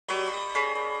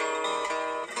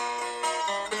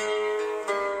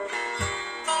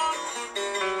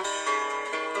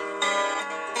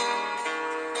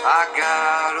I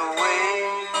got away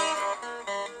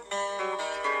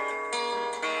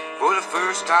for the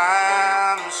first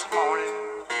time this morning.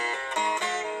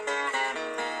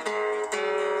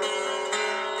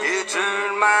 You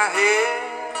turned my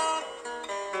head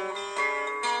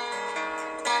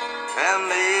and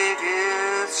make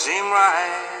it seem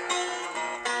right.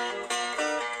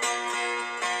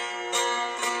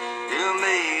 You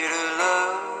made a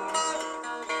love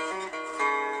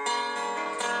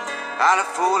out of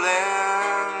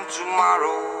fooling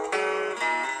tomorrow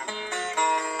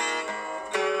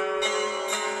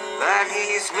that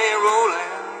keeps me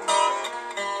rolling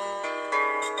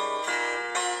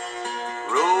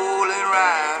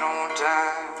right on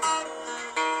time.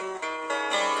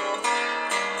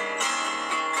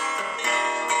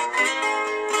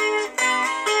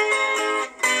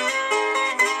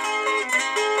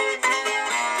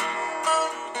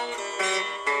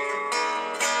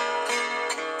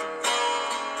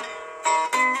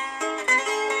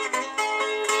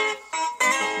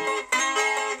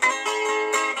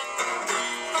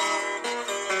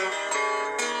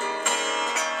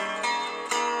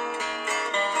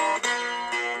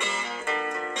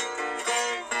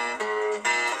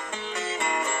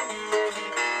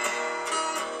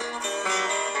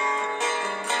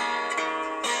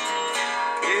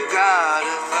 You got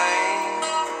a thing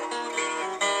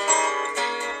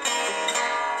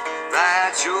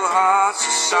that your heart's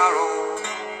a sorrow.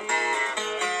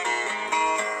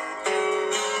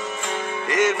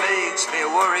 It makes me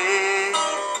worry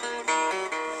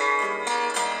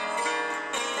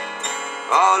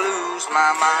or lose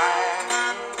my mind.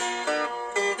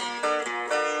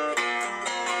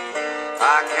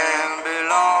 I can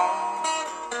belong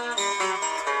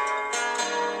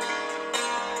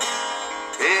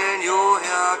in your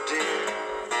heart, dear.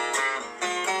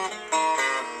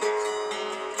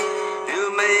 You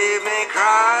made me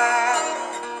cry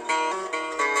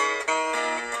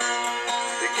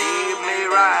to keep me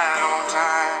right on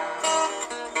time.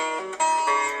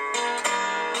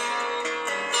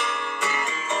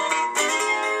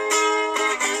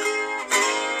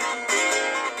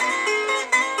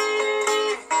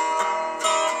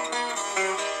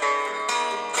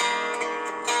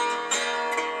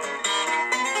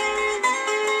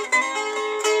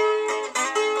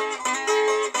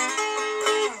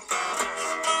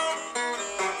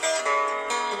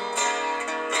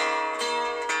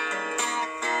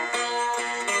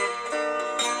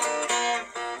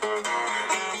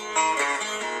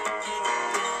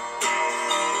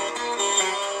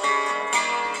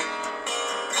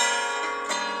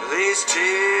 These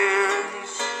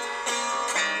tears,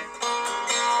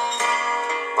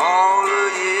 all the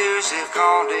years have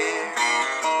gone, dear.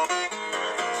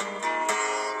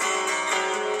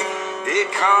 It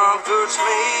comforts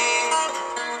me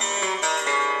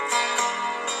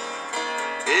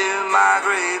in my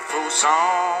grateful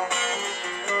song.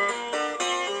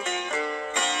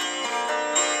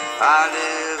 I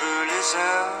never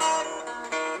listen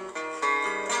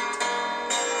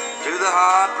to the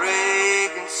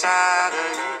heartbreak inside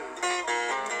of you.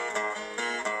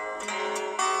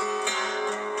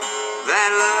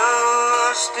 That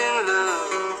lust in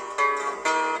love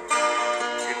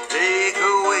can take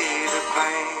away the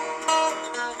pain.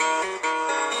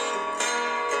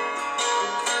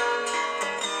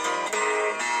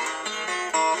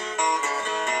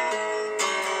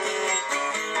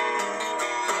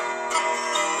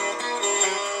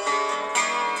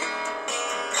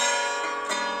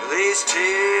 These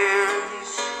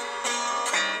tears,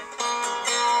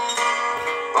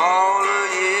 all the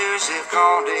years have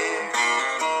gone, dear.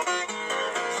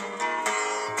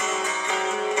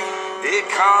 It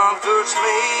comforts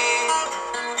me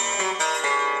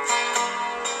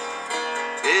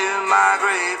in my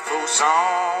grateful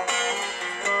song.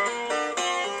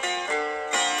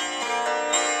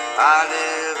 I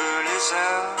never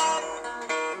listen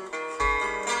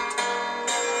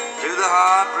to the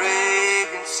heartbreak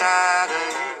inside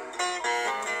of you.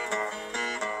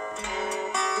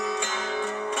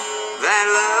 That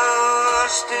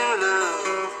lust in love